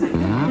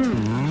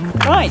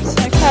Right,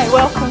 okay,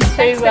 welcome to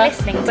Thanks for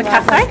listening the to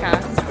our cafe.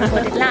 podcast,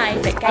 recorded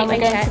live at And we're Gateway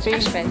going to Church be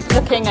Ashford.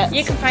 looking at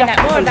You can find out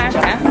Jackie more about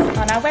Pullinger. us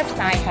on our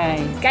website,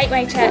 Okay.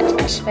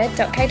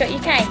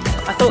 gatewaychurchashford.co.uk.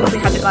 I thought if we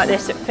had it like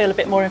this, it'd feel a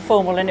bit more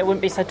informal and it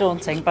wouldn't be so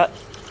daunting, but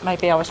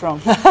maybe I was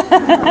wrong.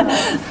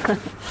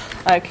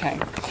 Okay,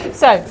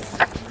 so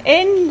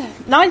in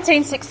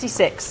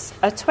 1966,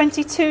 a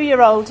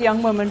 22-year-old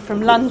young woman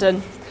from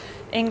London,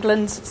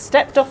 England,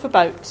 stepped off a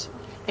boat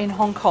in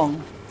Hong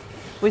Kong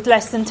with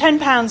less than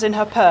 £10 in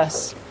her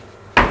purse.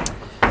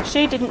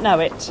 She didn't know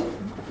it,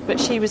 but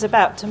she was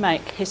about to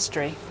make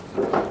history.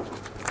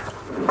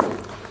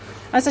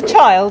 As a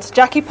child,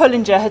 Jackie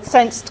Pullinger had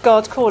sensed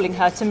God calling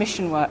her to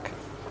mission work.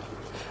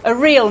 A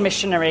real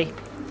missionary,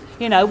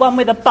 you know, one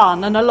with a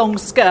bun and a long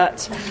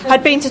skirt,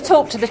 had been to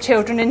talk to the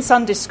children in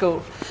Sunday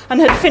school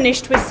and had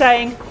finished with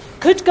saying,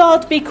 "Could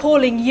God be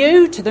calling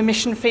you to the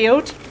mission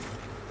field?"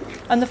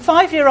 And the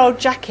 5-year-old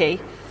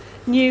Jackie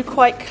knew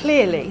quite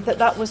clearly that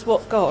that was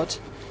what God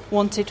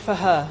wanted for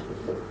her.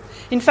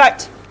 In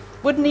fact,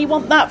 wouldn't he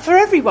want that for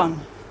everyone?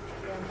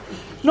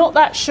 Not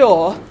that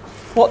sure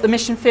what the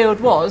mission field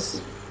was.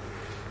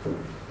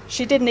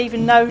 She didn't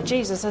even know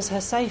Jesus as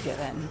her saviour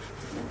then.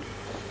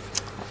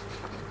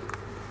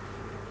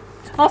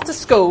 After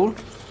school,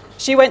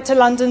 she went to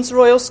London's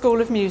Royal School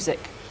of Music.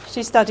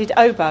 She studied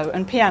oboe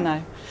and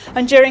piano,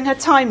 and during her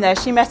time there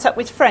she met up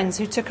with friends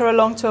who took her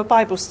along to a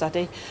Bible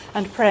study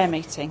and prayer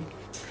meeting.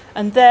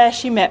 And there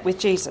she met with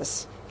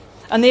Jesus,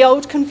 and the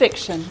old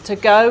conviction to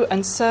go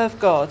and serve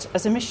God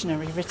as a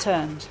missionary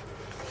returned.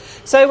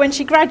 So when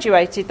she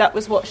graduated, that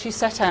was what she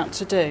set out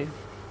to do.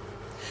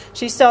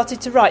 She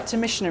started to write to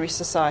missionary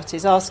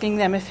societies, asking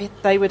them if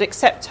they would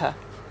accept her.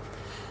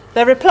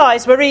 Their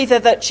replies were either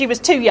that she was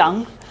too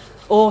young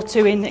or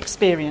too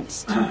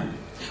inexperienced.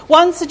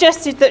 One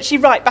suggested that she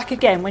write back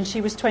again when she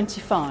was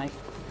 25.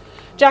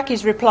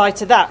 Jackie's reply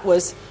to that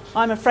was,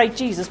 "I'm afraid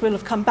Jesus will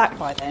have come back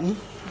by then."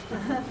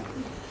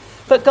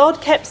 But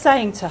God kept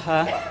saying to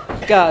her,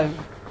 "Go."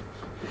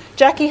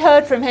 Jackie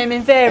heard from him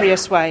in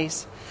various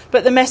ways,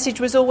 but the message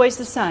was always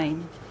the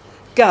same.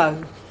 Go.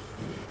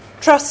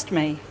 Trust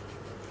me.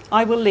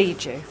 I will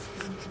lead you.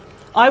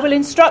 I will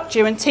instruct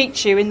you and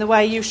teach you in the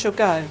way you shall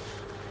go,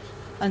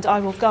 and I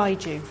will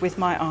guide you with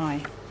my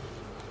eye.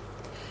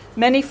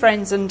 Many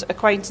friends and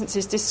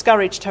acquaintances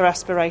discouraged her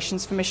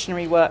aspirations for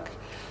missionary work,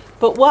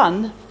 but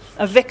one,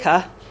 a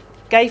vicar,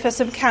 gave her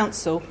some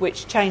counsel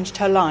which changed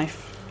her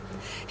life.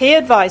 He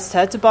advised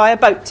her to buy a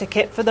boat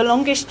ticket for the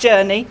longest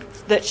journey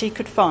that she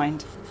could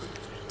find,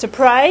 to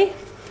pray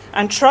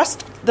and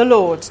trust the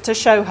Lord to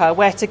show her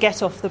where to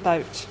get off the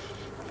boat.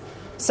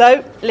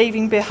 So,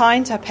 leaving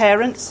behind her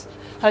parents,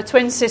 her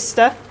twin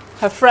sister,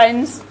 her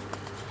friends,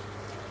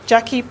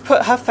 Jackie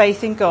put her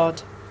faith in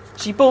God.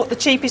 She bought the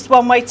cheapest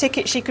one-way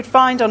ticket she could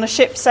find on a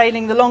ship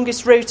sailing the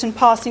longest route and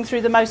passing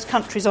through the most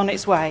countries on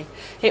its way.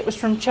 It was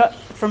from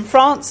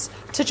France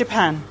to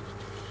Japan.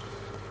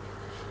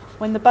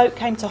 When the boat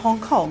came to Hong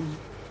Kong,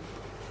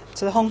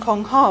 to the Hong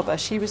Kong harbour,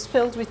 she was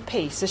filled with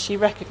peace as she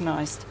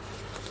recognised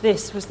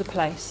this was the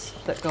place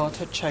that God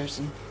had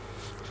chosen.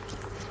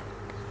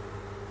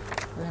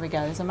 There we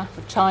go, there's a map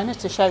of China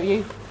to show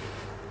you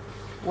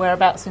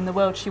whereabouts in the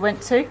world she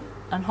went to,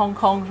 and Hong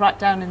Kong right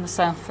down in the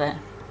south there.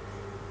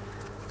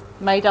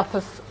 Made up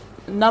of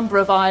a number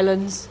of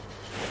islands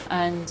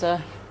and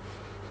the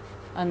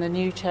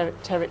new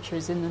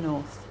territories in the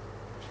north.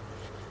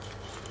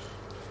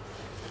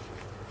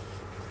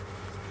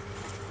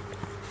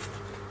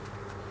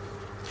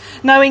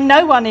 Knowing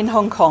no one in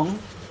Hong Kong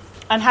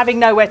and having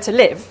nowhere to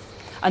live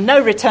and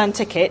no return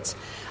ticket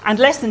and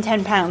less than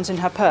 £10 in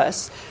her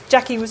purse,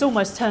 Jackie was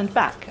almost turned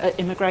back at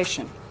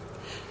immigration.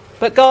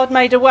 But God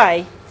made a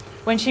way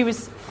when she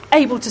was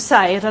able to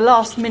say, at a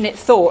last-minute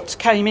thought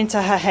came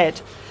into her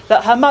head,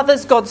 that her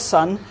mother's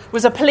godson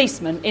was a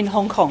policeman in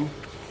Hong Kong.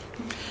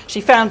 She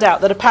found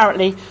out that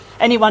apparently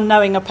anyone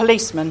knowing a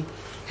policeman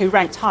who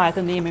ranked higher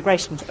than the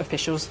immigration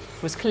officials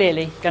was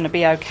clearly going to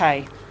be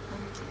okay.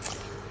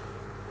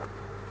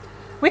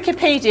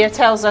 Wikipedia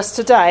tells us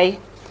today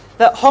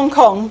that Hong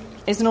Kong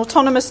is an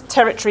autonomous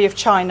territory of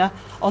China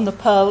on the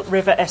Pearl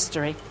River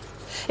estuary.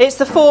 It's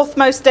the fourth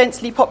most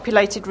densely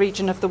populated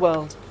region of the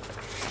world.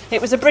 It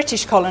was a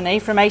British colony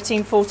from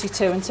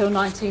 1842 until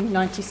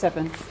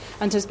 1997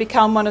 and has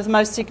become one of the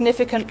most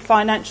significant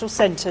financial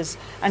centres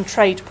and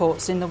trade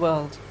ports in the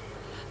world.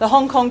 The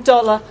Hong Kong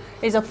dollar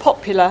is a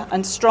popular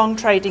and strong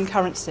trading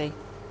currency.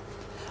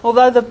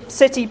 Although the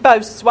city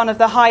boasts one of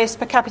the highest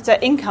per capita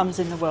incomes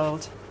in the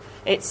world,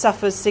 it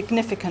suffers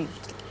significant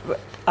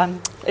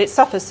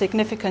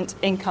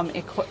income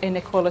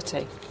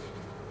inequality.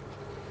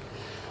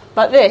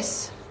 But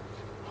this,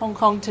 Hong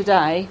Kong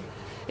today,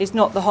 is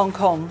not the Hong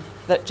Kong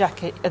that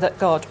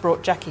God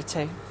brought Jackie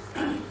to.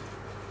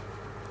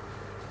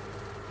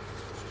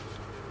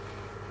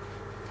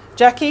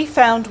 Jackie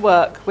found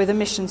work with a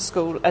mission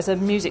school as a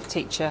music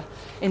teacher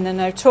in the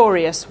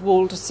notorious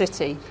walled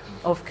city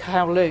of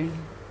Kowloon.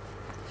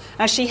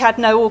 As she had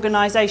no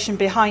organisation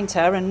behind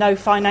her and no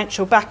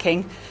financial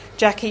backing,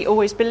 Jackie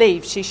always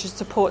believed she should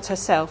support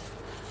herself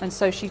and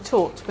so she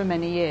taught for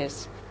many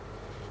years.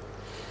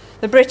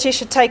 The British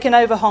had taken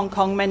over Hong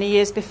Kong many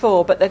years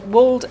before, but the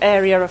walled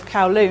area of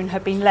Kowloon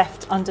had been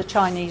left under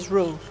Chinese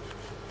rule.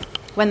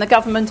 When the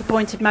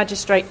government-appointed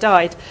magistrate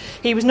died,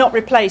 he was not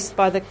replaced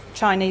by the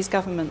Chinese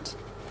government.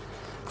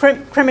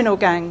 Criminal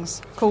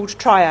gangs, called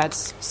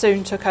triads,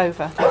 soon took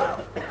over.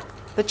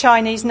 The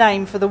Chinese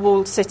name for the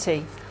walled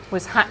city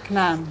was Hak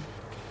Nam,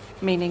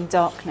 meaning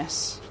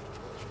darkness.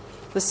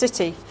 The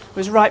city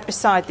was right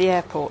beside the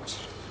airport.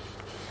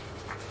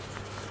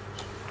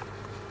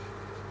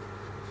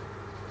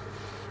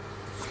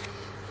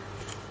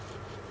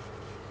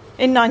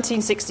 In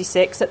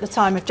 1966, at the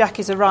time of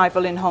Jackie's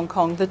arrival in Hong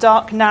Kong, the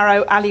dark,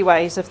 narrow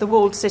alleyways of the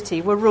walled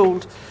city were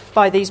ruled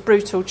by these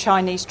brutal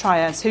Chinese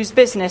triads, whose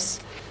business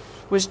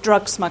was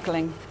drug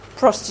smuggling,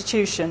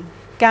 prostitution,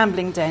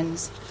 gambling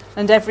dens,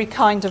 and every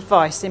kind of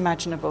vice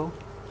imaginable.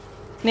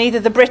 Neither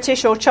the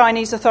British or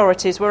Chinese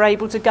authorities were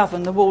able to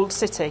govern the walled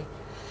city.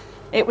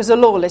 It was a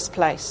lawless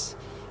place,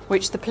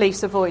 which the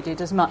police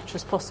avoided as much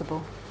as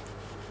possible.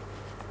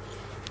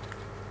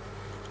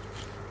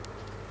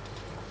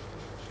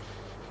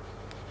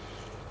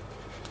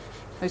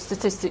 Those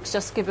statistics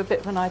just give a bit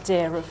of an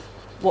idea of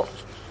what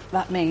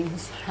that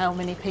means, how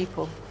many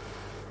people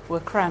were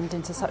crammed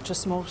into such a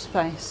small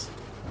space.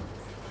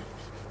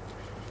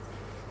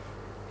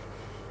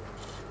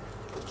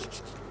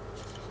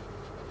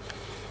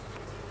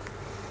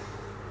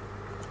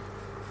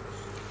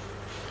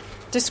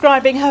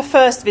 Describing her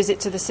first visit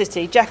to the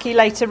city, Jackie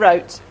later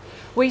wrote,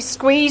 "We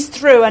squeezed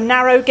through a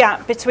narrow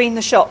gap between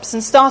the shops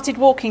and started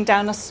walking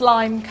down a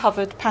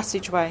slime-covered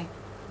passageway.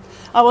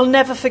 I will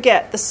never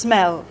forget the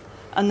smell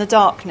and the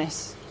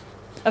darkness,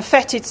 a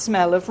fetid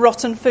smell of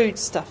rotten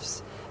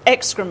foodstuffs,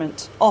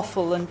 excrement,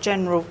 offal and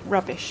general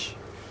rubbish."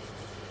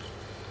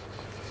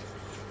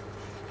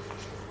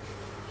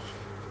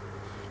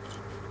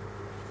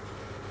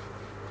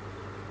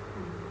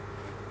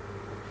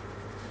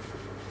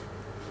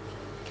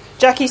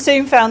 Jackie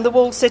soon found the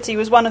walled city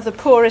was one of the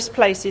poorest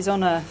places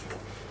on earth.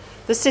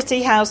 The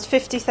city housed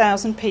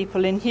 50,000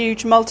 people in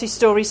huge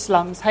multi-storey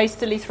slums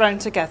hastily thrown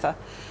together,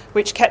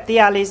 which kept the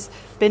alleys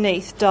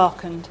beneath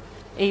darkened,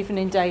 even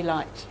in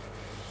daylight.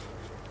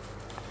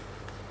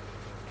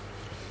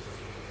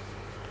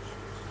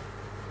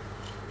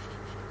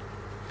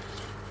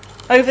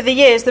 Over the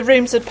years, the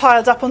rooms had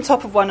piled up on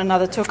top of one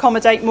another to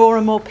accommodate more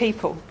and more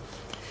people.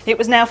 It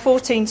was now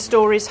 14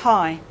 stories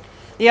high.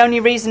 The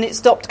only reason it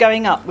stopped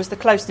going up was the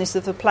closeness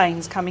of the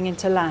planes coming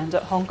into land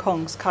at Hong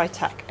Kong's Kai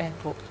Tak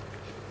Airport.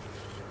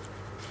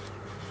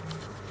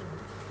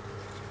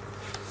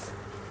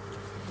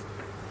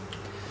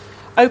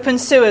 Open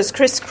sewers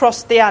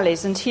crisscrossed the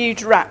alleys and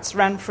huge rats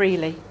ran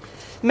freely.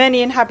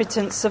 Many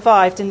inhabitants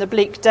survived in the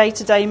bleak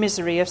day-to-day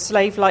misery of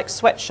slave-like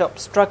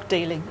sweatshops, drug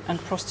dealing and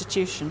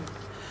prostitution.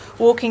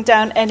 Walking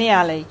down any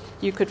alley,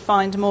 you could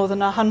find more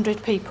than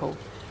 100 people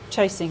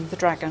chasing the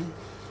dragon,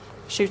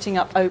 shooting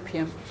up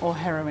opium or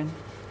heroin.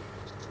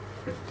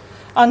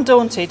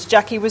 Undaunted,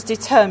 Jackie was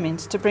determined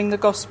to bring the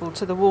gospel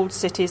to the walled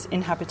city's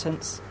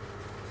inhabitants.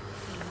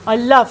 "I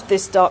loved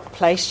this dark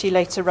place," she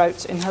later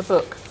wrote in her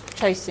book,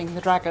 Chasing the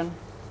Dragon.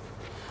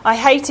 "I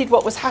hated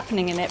what was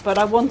happening in it, but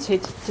I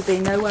wanted to be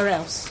nowhere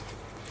else.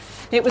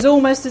 It was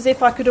almost as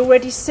if I could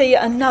already see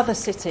another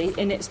city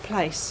in its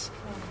place,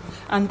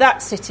 and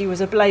that city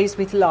was ablaze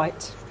with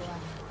light.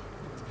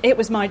 It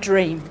was my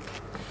dream.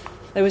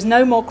 There was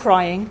no more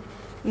crying,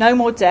 no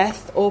more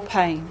death or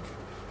pain.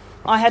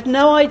 I had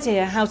no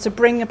idea how to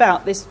bring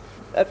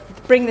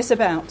this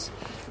about,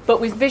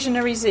 but with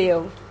visionary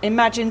zeal,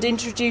 imagined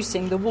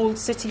introducing the walled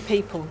city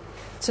people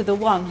to the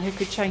one who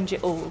could change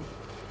it all,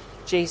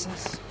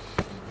 Jesus."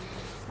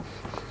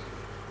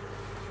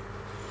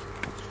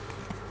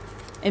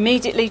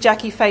 Immediately,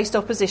 Jackie faced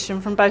opposition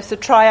from both the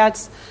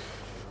triads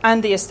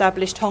and the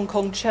established Hong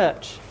Kong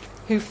church,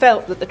 who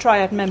felt that the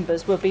triad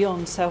members were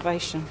beyond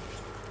salvation.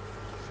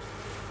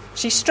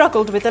 She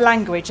struggled with the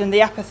language and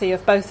the apathy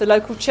of both the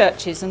local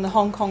churches and the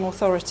Hong Kong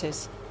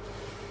authorities.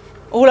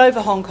 All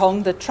over Hong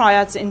Kong, the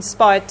triads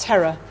inspired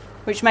terror,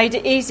 which made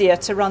it easier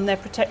to run their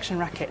protection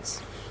rackets.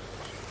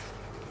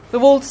 The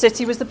walled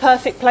city was the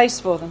perfect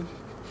place for them.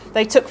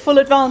 They took full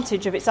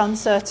advantage of its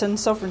uncertain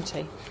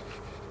sovereignty.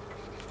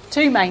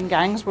 Two main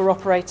gangs were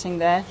operating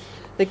there: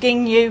 the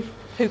Ging Yu,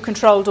 who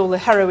controlled all the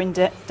heroin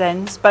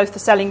dens, both the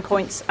selling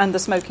points and the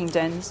smoking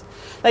dens.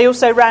 They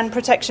also ran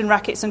protection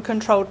rackets and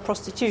controlled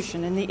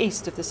prostitution in the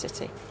east of the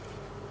city.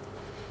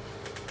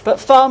 But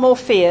far more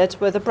feared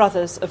were the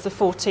brothers of the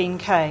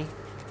 14K,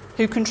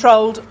 who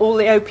controlled all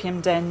the opium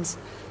dens,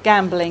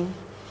 gambling,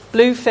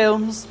 blue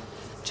films,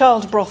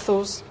 child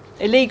brothels,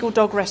 illegal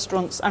dog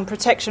restaurants and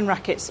protection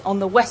rackets on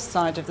the west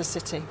side of the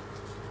city.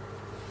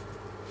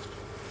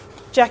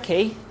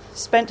 Jackie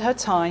spent her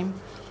time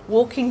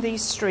walking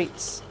these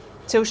streets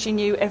till she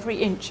knew every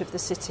inch of the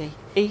city,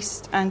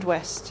 east and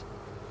west.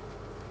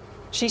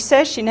 She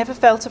says she never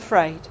felt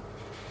afraid.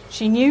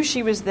 She knew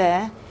she was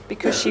there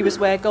because she was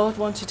where God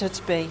wanted her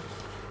to be.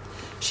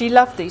 She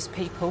loved these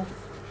people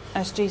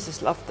as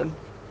Jesus loved them.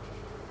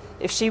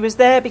 If she was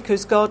there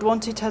because God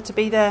wanted her to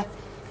be there,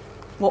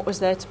 What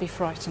was there to be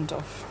frightened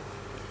of?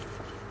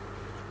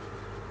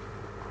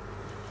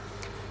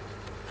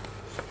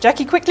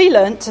 Jackie quickly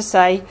learnt to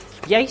say,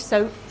 "Yea,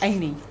 so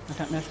Amy." I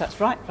don't know if that's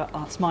right, but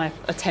that's my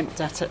attempt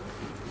at it.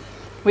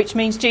 Which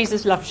means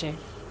Jesus loves you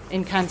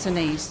in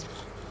Cantonese.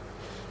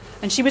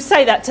 And she would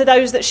say that to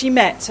those that she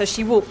met as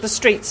she walked the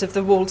streets of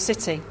the walled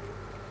city.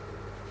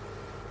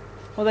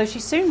 Although she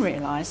soon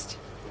realised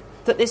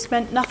that this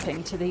meant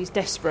nothing to these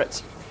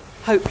desperate,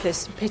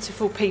 hopeless,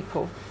 pitiful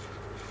people.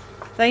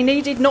 They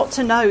needed not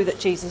to know that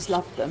Jesus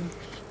loved them,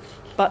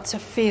 but to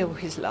feel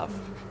his love.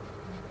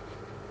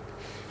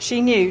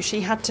 She knew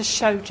she had to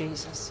show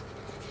Jesus,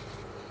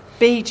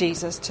 be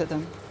Jesus to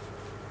them.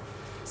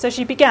 So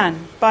she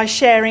began by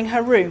sharing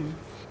her room,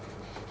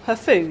 her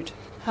food,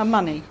 her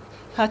money,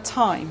 her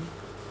time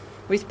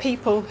with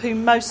people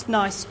whom most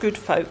nice, good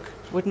folk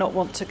would not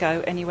want to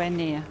go anywhere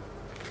near.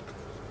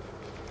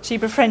 She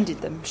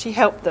befriended them, she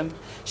helped them,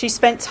 she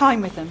spent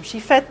time with them, she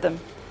fed them,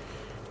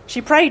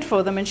 she prayed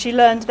for them, and she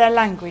learned their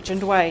language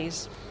and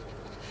ways.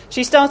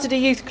 She started a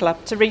youth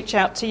club to reach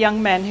out to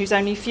young men whose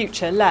only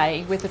future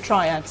lay with the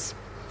triads.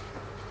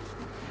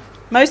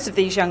 Most of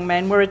these young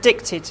men were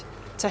addicted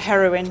to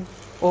heroin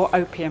or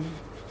opium,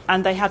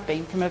 and they had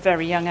been from a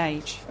very young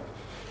age.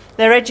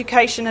 Their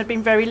education had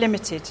been very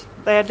limited.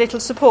 They had little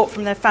support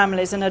from their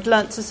families and had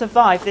learnt to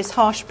survive this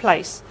harsh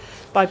place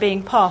by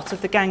being part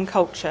of the gang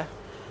culture,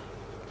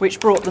 which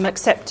brought them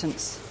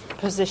acceptance,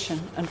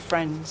 position and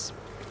friends.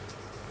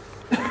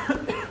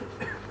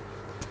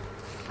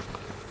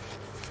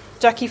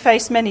 Jackie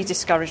faced many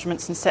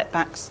discouragements and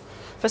setbacks.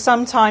 For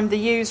some time, the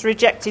youths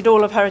rejected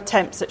all of her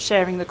attempts at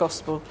sharing the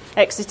gospel,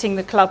 exiting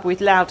the club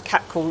with loud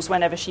catcalls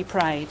whenever she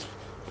prayed.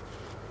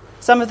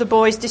 Some of the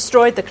boys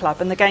destroyed the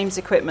club and the games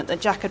equipment that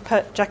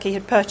Jackie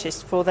had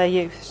purchased for their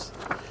youths,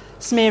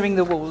 smearing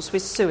the walls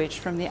with sewage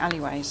from the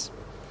alleyways.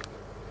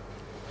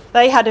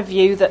 They had a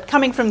view that,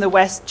 coming from the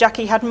West,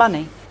 Jackie had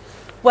money,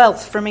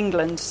 wealth from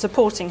England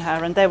supporting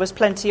her, and there was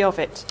plenty of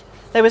it.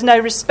 There was no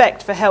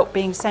respect for help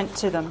being sent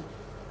to them.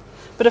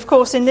 But of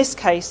course, in this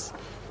case,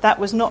 that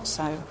was not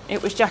so.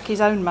 It was Jackie's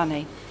own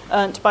money,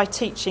 earned by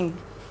teaching,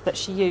 that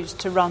she used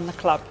to run the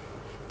club,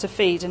 to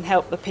feed and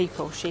help the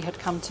people she had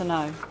come to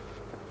know.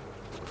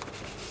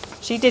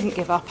 She didn't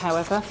give up,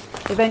 however,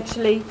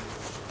 eventually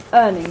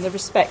earning the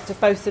respect of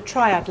both the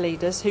triad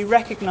leaders, who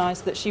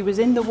recognised that she was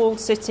in the walled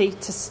city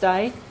to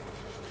stay,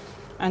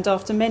 and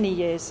after many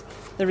years,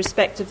 the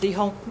respect of the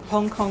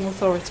Hong Kong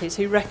authorities,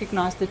 who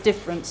recognised the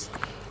difference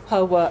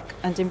her work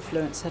and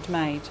influence had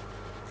made.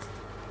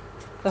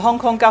 The Hong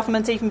Kong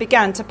government even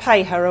began to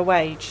pay her a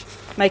wage,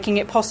 making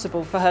it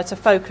possible for her to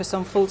focus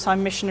on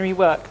full-time missionary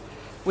work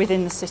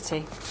within the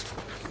city.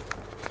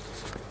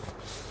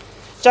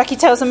 Jackie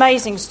tells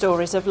amazing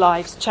stories of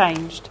lives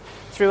changed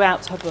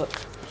throughout her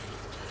book.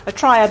 A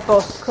triad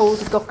boss called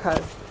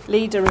Gokko,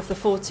 leader of the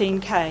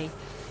 14K,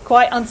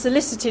 quite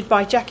unsolicited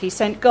by Jackie,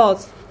 sent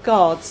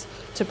guards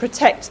to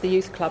protect the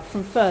youth club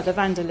from further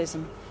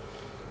vandalism.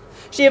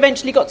 She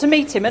eventually got to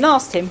meet him and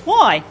asked him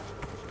why.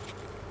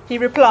 He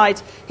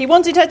replied he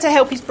wanted her to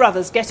help his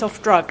brothers get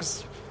off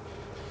drugs.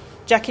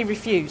 Jackie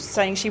refused,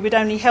 saying she would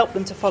only help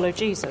them to follow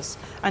Jesus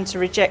and to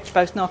reject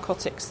both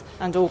narcotics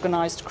and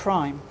organised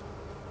crime.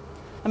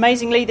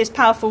 Amazingly, this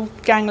powerful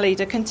gang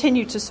leader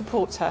continued to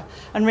support her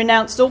and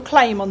renounced all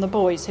claim on the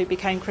boys who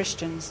became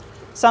Christians,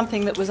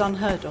 something that was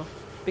unheard of,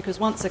 because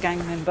once a gang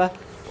member,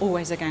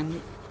 always a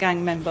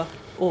gang member,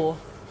 or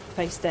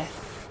face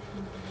death.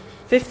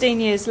 15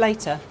 years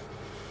later,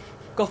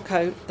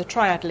 Gokko, the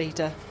triad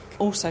leader,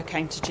 also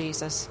came to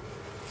Jesus,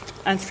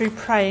 and through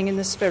praying in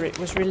the Spirit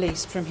was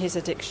released from his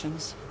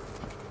addictions.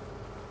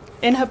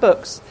 In her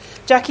books,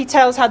 Jackie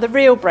tells how the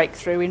real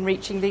breakthrough in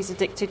reaching these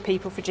addicted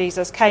people for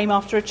Jesus came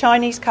after a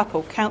Chinese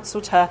couple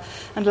counselled her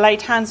and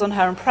laid hands on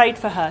her and prayed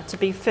for her to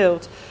be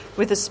filled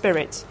with the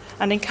Spirit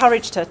and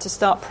encouraged her to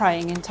start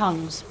praying in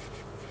tongues.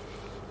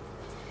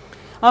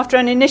 After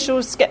an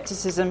initial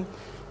scepticism,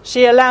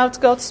 she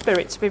allowed God's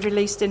Spirit to be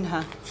released in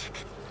her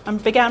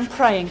and began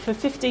praying for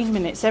 15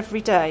 minutes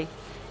every day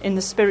in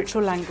the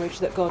spiritual language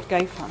that God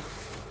gave her.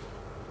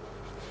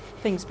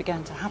 Things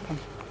began to happen.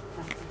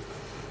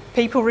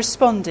 People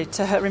responded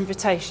to her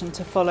invitation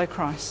to follow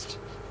Christ.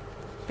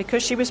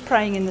 Because she was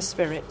praying in the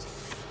Spirit,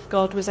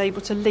 God was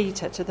able to lead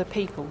her to the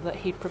people that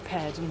he'd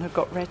prepared and had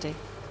got ready.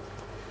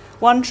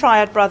 One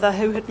triad brother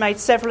who had made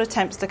several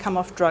attempts to come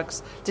off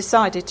drugs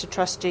decided to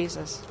trust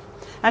Jesus.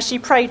 As she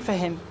prayed for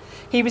him,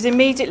 he was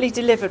immediately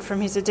delivered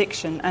from his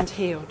addiction and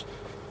healed.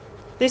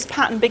 This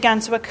pattern began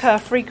to occur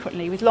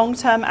frequently, with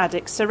long-term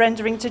addicts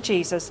surrendering to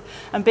Jesus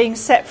and being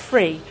set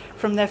free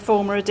from their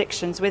former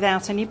addictions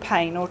without any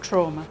pain or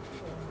trauma.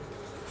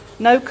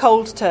 No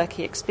cold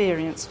turkey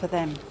experience for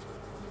them.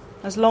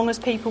 As long as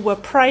people were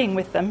praying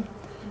with them,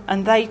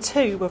 and they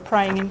too were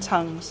praying in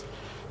tongues,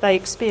 they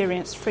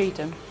experienced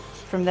freedom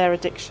from their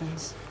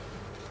addictions.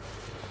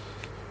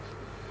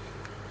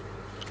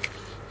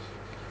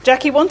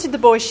 Jackie wanted the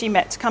boys she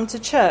met to come to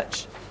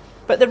church,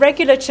 but the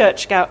regular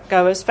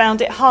churchgoers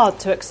found it hard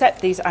to accept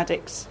these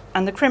addicts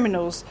and the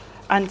criminals,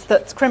 and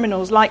that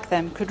criminals like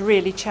them could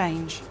really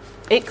change.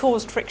 It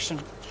caused friction.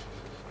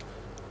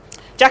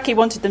 Jackie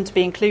wanted them to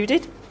be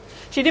included.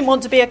 She didn't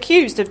want to be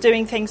accused of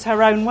doing things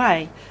her own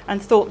way and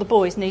thought the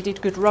boys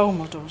needed good role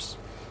models.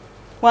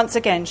 Once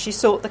again, she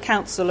sought the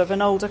counsel of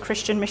an older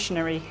Christian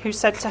missionary who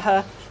said to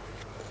her,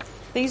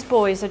 "These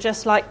boys are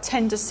just like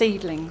tender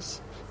seedlings,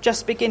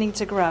 just beginning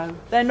to grow.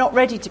 They're not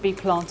ready to be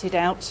planted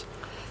out.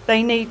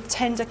 They need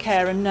tender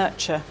care and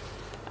nurture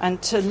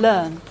and to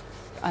learn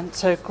and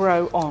to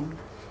grow on."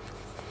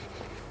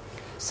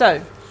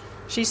 So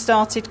she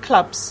started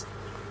clubs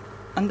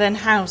and then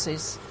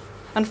houses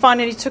and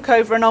finally took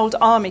over an old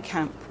army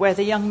camp where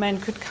the young men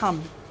could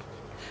come,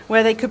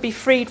 where they could be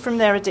freed from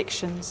their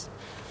addictions,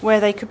 where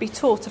they could be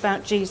taught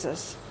about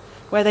Jesus,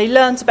 where they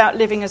learnt about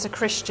living as a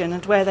Christian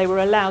and where they were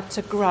allowed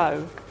to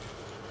grow,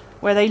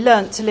 where they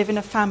learnt to live in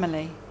a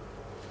family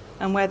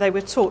and where they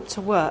were taught to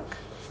work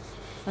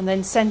and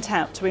then sent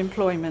out to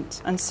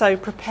employment and so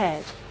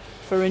prepared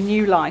for a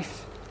new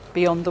life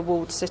beyond the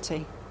walled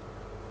city.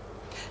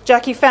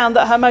 Jackie found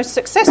that her most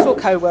successful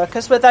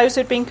co-workers were those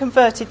who had been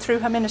converted through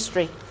her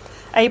ministry,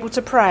 able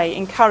to pray,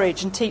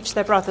 encourage and teach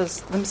their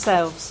brothers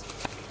themselves.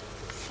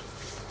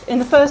 In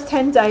the first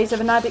 10 days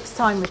of an addict's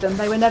time with them,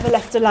 they were never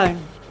left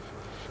alone.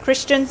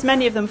 Christians,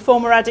 many of them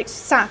former addicts,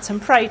 sat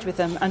and prayed with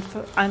them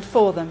and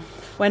for them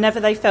whenever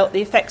they felt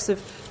the effects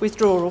of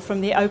withdrawal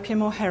from the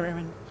opium or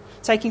heroin,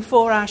 taking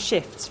 4-hour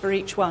shifts for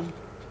each one.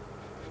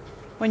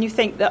 When you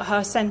think that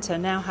her centre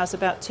now has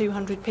about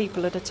 200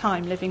 people at a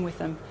time living with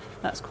them,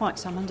 that's quite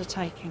some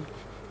undertaking.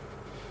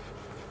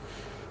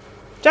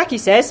 Jackie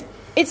says,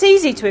 "It's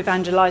easy to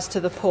evangelise to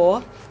the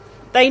poor.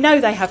 They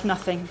know they have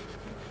nothing.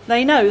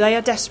 They know they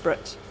are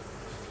desperate.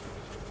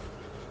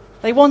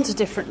 They want a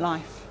different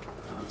life.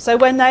 So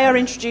when they are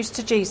introduced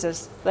to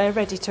Jesus, they are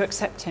ready to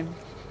accept him.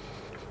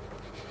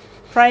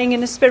 Praying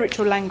in a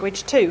spiritual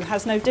language too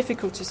has no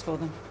difficulties for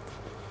them.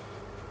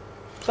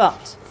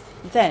 But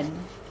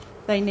then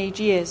they need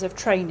years of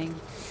training,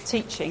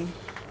 teaching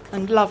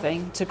and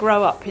loving to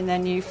grow up in their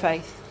new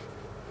faith.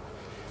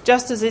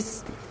 Just as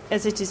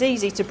it is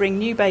easy to bring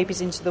new babies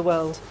into the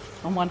world,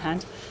 on one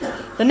hand,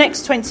 the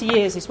next 20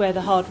 years is where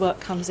the hard work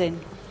comes in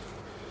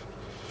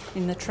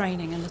the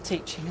training and the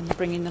teaching and the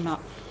bringing them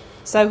up.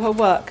 So her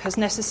work has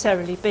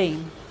necessarily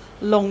been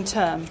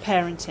long-term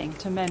parenting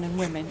to men and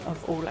women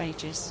of all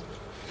ages.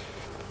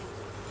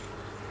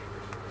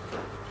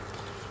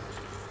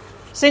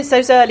 Since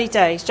those early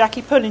days,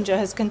 Jackie Pullinger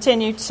has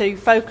continued to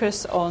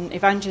focus on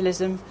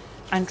evangelism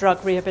and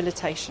drug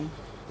rehabilitation.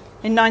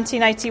 In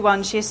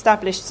 1981, she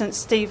established St.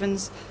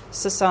 Stephen's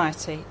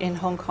Society in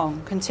Hong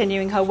Kong,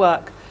 continuing her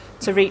work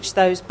to reach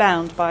those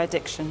bound by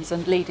addictions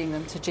and leading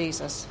them to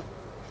Jesus,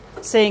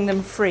 seeing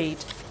them freed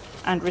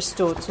and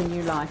restored to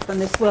new life. And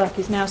this work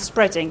is now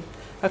spreading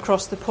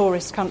across the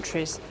poorest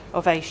countries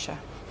of Asia.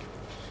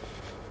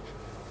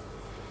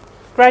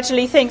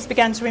 Gradually, things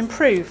began to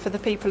improve for the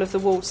people of the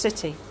walled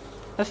city.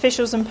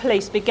 Officials and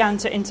police began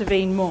to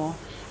intervene more,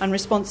 and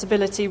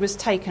responsibility was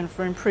taken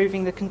for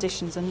improving the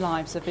conditions and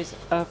lives of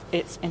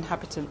its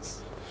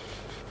inhabitants.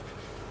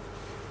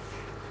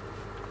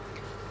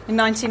 In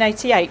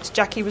 1988,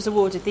 Jackie was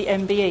awarded the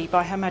MBE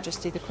by Her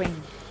Majesty the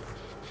Queen.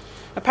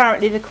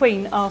 Apparently the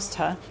Queen asked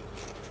her,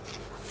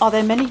 "Are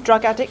there many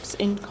drug addicts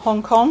in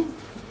Hong Kong?"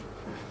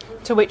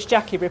 To which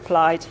Jackie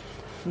replied,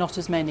 "Not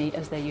as many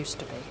as there used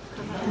to be."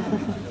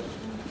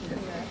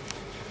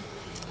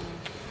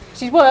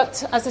 She's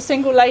worked as a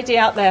single lady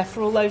out there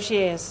for all those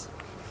years.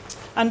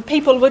 And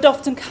people would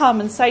often come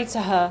and say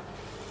to her,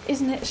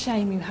 "Isn't it a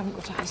shame you haven't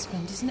got a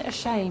husband? Isn't it a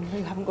shame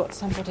you haven't got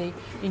somebody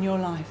in your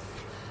life?"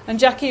 And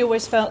Jackie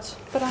always felt,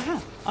 "But I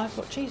have. I've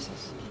got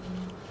Jesus.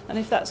 And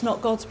if that's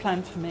not God's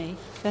plan for me,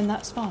 then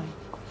that's fine."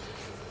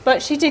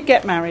 But she did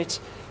get married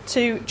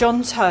to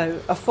John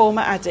Toe, a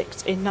former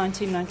addict, in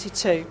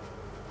 1992.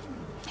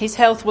 His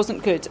health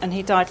wasn't good and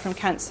he died from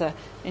cancer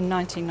in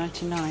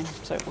 1999,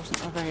 so it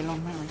wasn't a very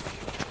long marriage.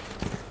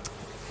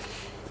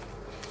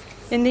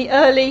 In the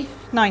early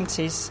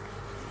 90s,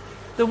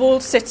 the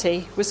walled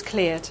city was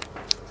cleared.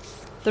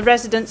 The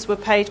residents were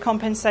paid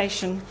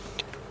compensation,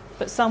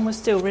 but some were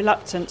still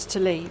reluctant to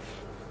leave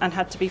and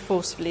had to be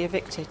forcefully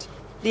evicted.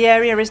 The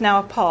area is now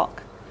a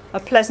park,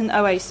 a pleasant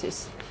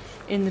oasis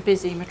in the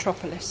busy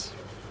metropolis.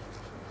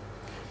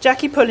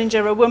 Jackie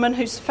Pullinger, a woman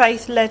whose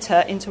faith led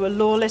her into a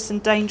lawless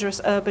and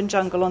dangerous urban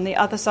jungle on the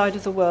other side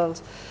of the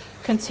world,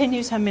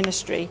 continues her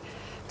ministry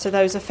to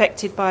those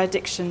affected by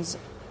addictions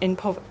and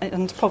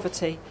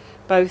poverty,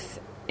 both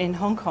in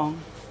Hong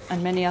Kong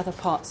and many other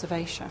parts of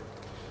Asia.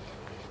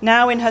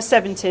 Now in her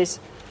 70s,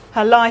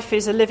 her life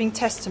is a living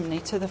testimony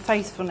to the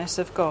faithfulness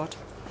of God,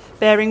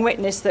 bearing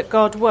witness that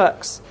God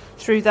works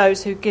through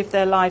those who give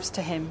their lives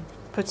to him,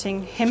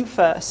 putting him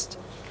first,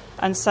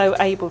 and so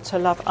able to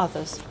love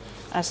others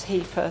as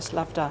he first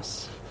loved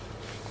us.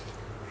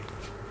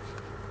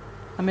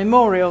 A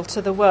memorial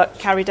to the work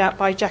carried out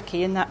by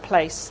Jackie in that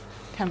place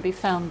can be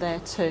found there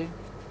too.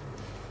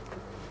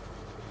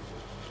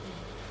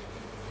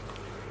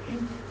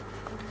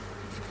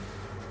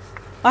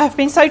 I have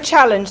been so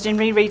challenged in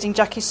rereading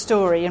Jackie's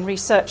story and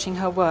researching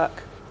her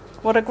work.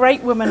 What a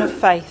great woman of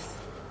faith.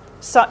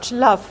 Such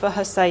love for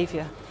her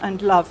Saviour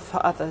and love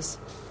for others.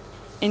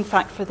 In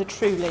fact, for the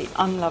truly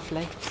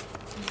unlovely.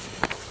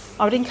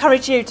 I would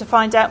encourage you to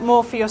find out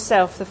more for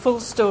yourself the full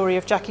story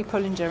of Jackie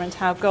Pullinger and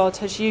how God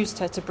has used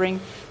her to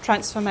bring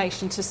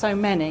transformation to so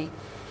many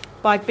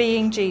by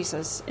being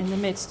Jesus in the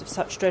midst of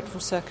such dreadful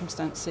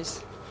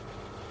circumstances.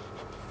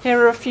 Here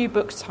are a few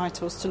book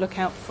titles to look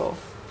out for.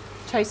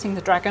 Chasing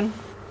the Dragon,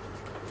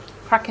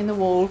 Cracking the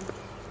Wall,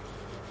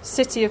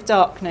 City of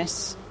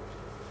Darkness,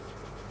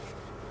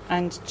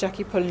 and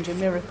Jackie Pullinger,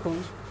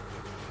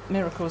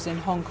 Miracles in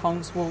Hong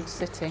Kong's Walled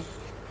City.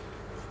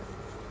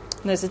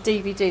 And there's a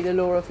DVD, The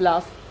Law of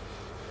Love.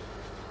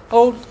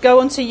 Or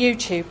go onto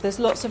YouTube, there's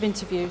lots of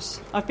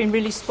interviews. I've been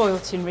really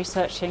spoilt in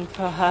researching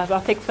for her. I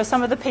think for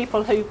some of the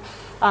people who,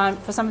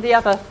 for some of the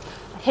other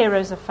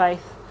heroes of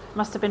faith, it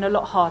must have been a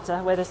lot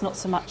harder, where there's not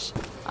so much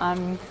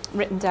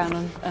written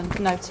down and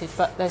noted,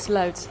 but there's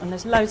loads, and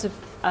there's loads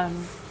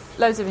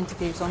of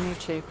interviews on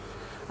YouTube,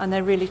 and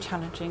they're really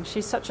challenging.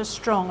 She's such a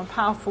strong and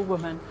powerful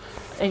woman,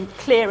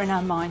 clear in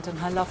her mind and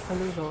her love for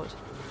the Lord.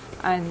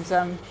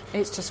 And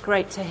it's just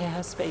great to hear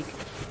her speak.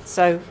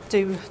 So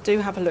do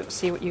have a look,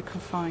 see what you can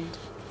find.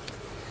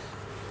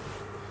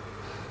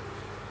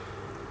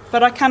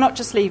 But I cannot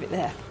just leave it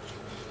there.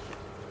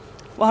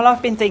 While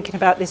I've been thinking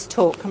about this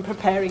talk and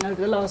preparing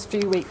over the last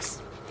few weeks,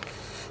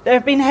 there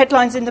have been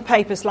headlines in the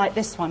papers like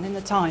this one in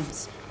the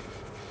Times.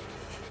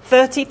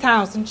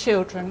 30,000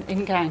 children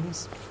in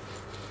gangs.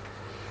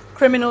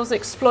 Criminals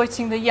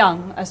exploiting the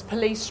young as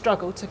police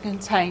struggle to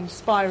contain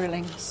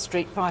spiralling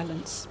street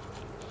violence.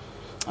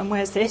 And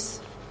where's this?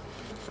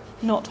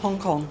 Not Hong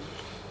Kong.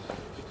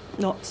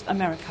 Not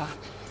America.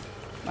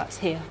 That's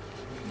here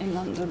in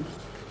London.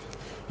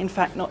 In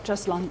fact, not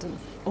just London,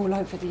 all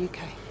over the UK.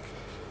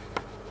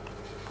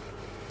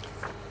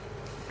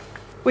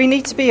 We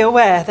need to be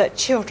aware that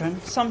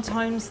children,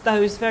 sometimes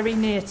those very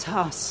near to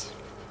us,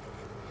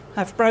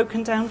 have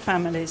broken down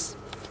families,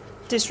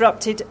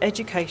 disrupted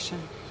education.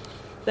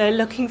 They're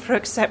looking for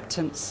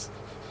acceptance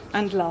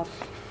and love,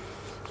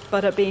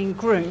 but are being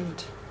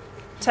groomed,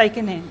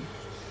 taken in,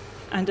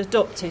 and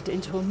adopted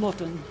into a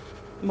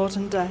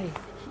modern day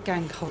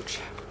gang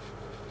culture.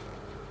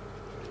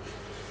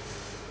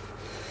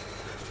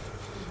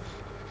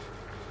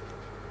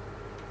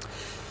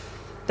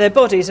 Their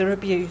bodies are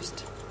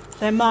abused,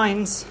 their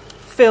minds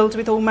filled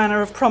with all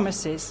manner of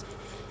promises,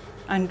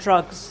 and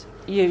drugs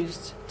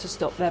used to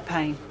stop their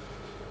pain.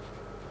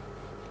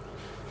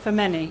 For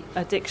many,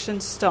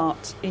 addictions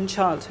start in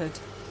childhood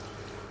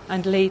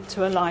and lead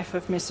to a life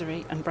of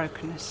misery and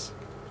brokenness.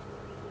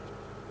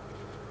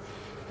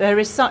 There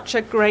is such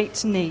a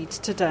great need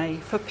today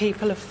for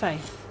people of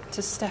faith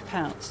to step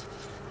out,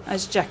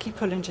 as Jackie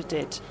Pullinger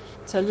did,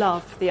 to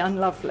love the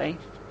unlovely,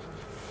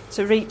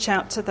 to reach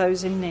out to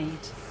those in need,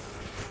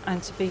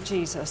 and to be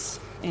Jesus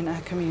in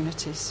our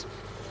communities.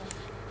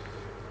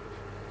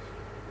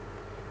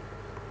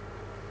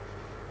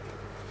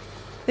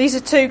 These are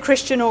two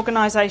Christian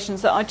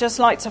organisations that I'd just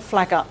like to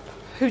flag up,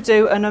 who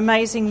do an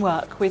amazing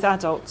work with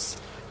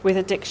adults with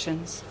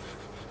addictions.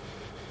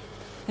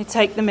 They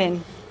take them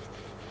in.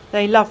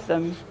 They love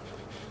them,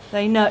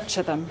 they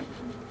nurture them,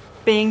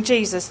 being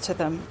Jesus to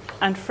them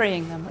and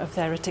freeing them of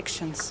their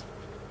addictions.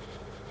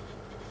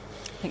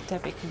 I think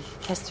Debbie can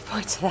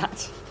testify to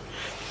that.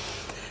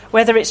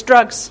 Whether it's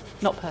drugs,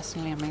 not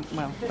personally, I mean,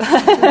 well,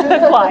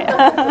 quite.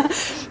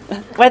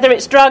 Whether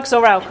it's drugs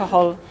or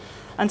alcohol,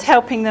 and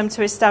helping them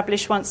to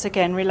establish once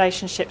again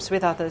relationships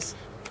with others,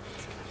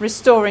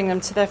 restoring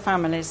them to their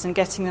families and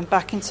getting them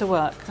back into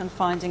work and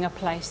finding a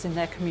place in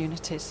their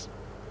communities.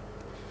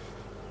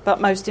 But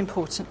most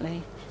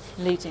importantly,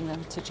 leading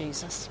them to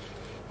Jesus.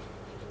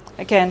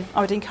 Again,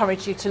 I would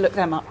encourage you to look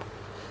them up,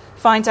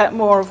 find out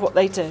more of what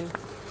they do,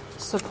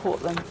 support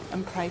them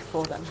and pray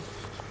for them.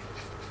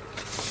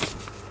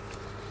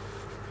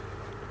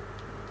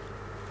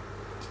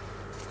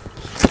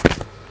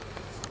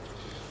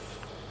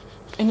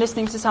 In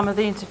listening to some of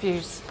the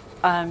interviews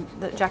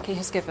that Jackie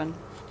has given,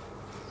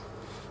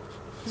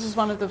 this is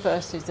one of the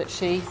verses that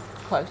she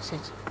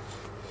quoted.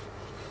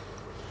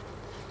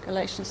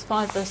 Galatians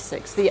 5 verse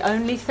 6, the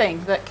only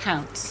thing that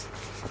counts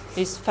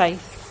is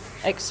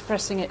faith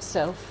expressing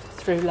itself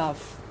through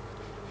love.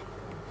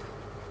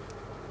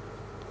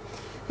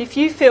 If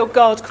you feel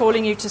God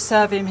calling you to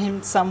serve him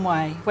in some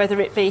way,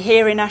 whether it be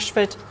here in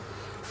Ashford,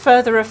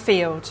 further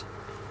afield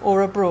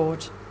or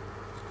abroad,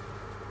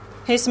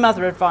 here's some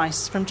other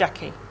advice from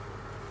Jackie,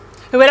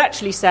 who would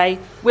actually say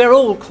we're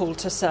all called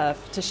to serve,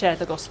 to share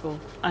the gospel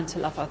and to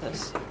love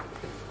others.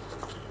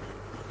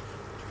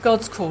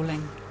 God's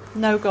calling.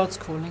 Know God's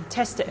calling.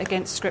 Test it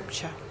against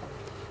Scripture.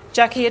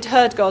 Jackie had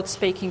heard God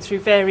speaking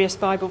through various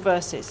Bible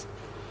verses.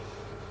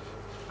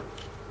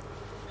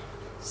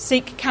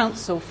 Seek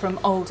counsel from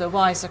older,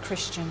 wiser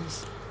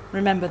Christians.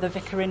 Remember the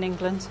vicar in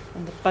England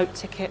and the boat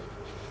ticket.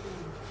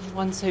 The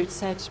ones who'd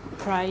said,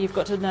 pray, you've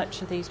got to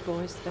nurture these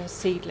boys, they're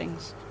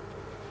seedlings.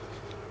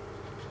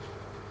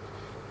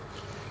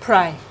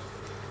 Pray.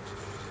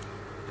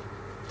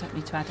 Don't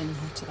need to add any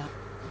more to that.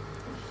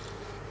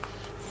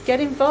 Get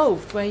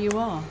involved where you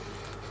are.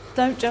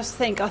 Don't just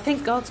think, I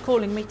think God's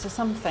calling me to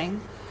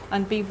something,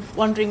 and be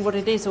wondering what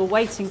it is or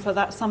waiting for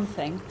that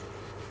something.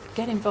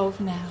 Get involved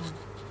now.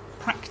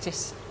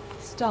 Practice.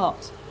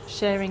 Start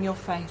sharing your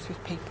faith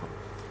with people.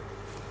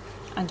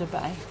 And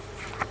obey.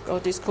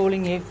 God is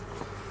calling you.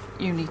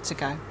 You need to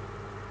go.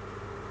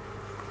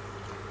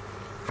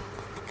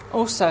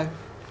 Also,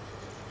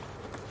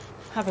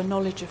 have a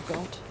knowledge of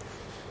God.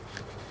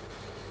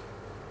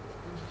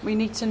 We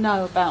need to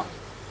know about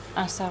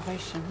our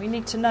salvation. We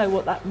need to know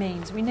what that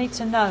means. We need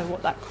to know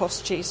what that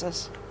cost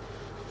Jesus.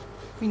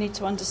 We need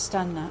to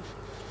understand that.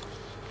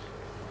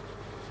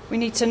 We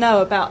need to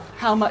know about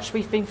how much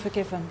we've been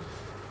forgiven,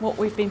 what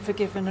we've been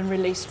forgiven and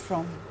released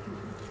from.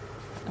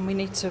 And we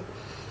need to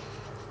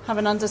have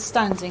an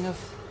understanding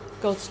of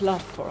God's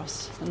love for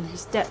us and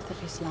his depth of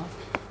his love.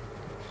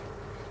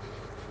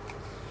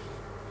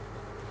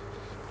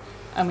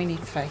 And we need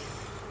faith.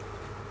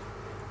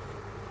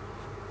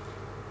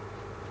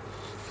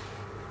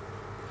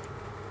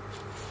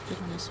 Did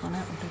I miss one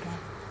out or did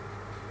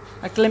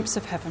I? A glimpse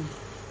of heaven.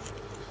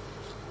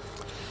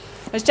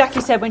 As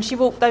Jackie said, when she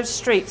walked those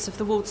streets of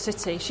the walled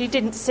city, she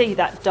didn't see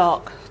that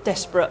dark,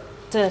 desperate,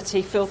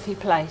 dirty, filthy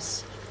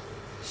place.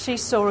 She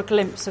saw a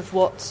glimpse of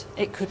what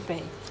it could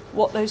be,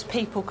 what those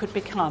people could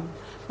become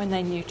when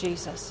they knew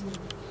Jesus.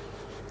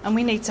 And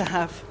we need to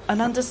have an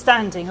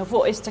understanding of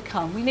what is to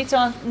come. We need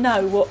to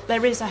know what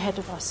there is ahead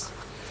of us,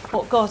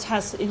 what God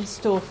has in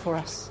store for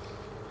us.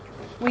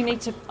 We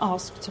need to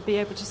ask to be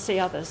able to see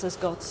others as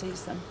God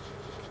sees them,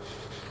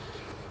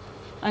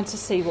 and to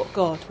see what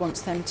God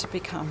wants them to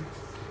become.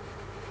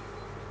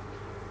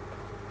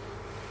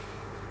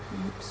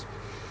 Oops.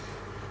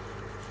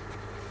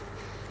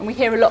 And we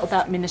hear a lot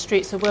about ministry.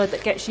 It's a word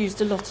that gets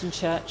used a lot in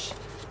church,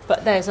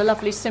 but there's a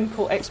lovely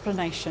simple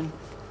explanation.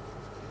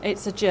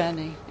 It's a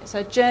journey. It's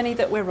a journey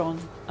that we're on,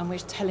 and we're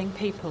telling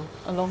people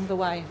along the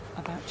way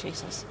about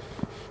Jesus.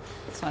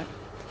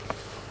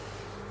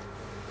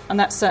 And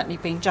that's certainly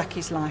been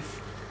Jackie's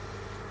life.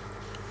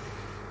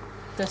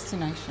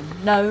 Destination.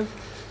 Know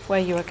where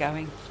you are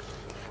going.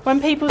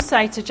 When people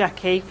say to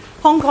Jackie,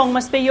 Hong Kong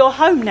must be your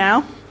home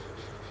now,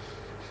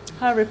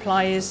 her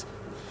reply is,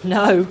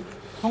 no,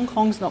 Hong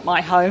Kong's not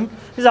my home.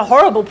 It's a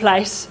horrible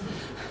place.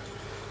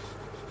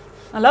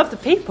 I love the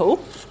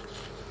people,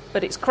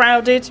 but it's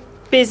crowded,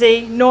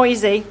 busy,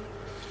 noisy.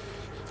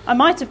 I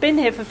might have been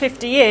here for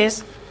 50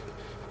 years,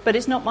 but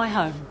it's not my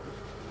home.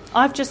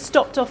 I've just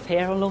stopped off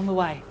here along the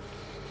way.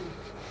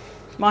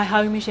 My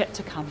home is yet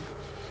to come.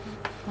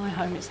 My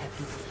home is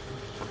heaven.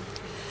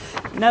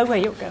 Know where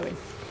you're going.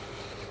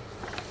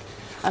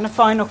 And a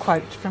final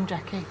quote from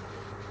Jackie.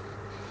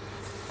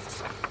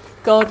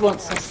 God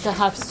wants us to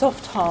have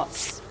soft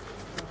hearts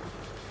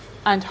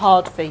and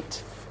hard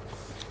feet.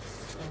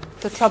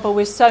 The trouble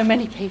with so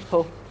many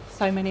people,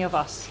 so many of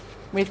us,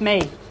 with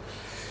me,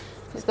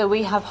 is that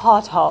we have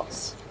hard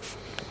hearts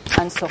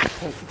and soft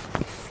feet.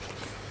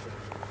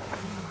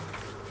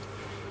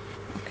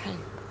 Okay.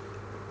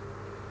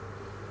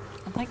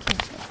 And thank you.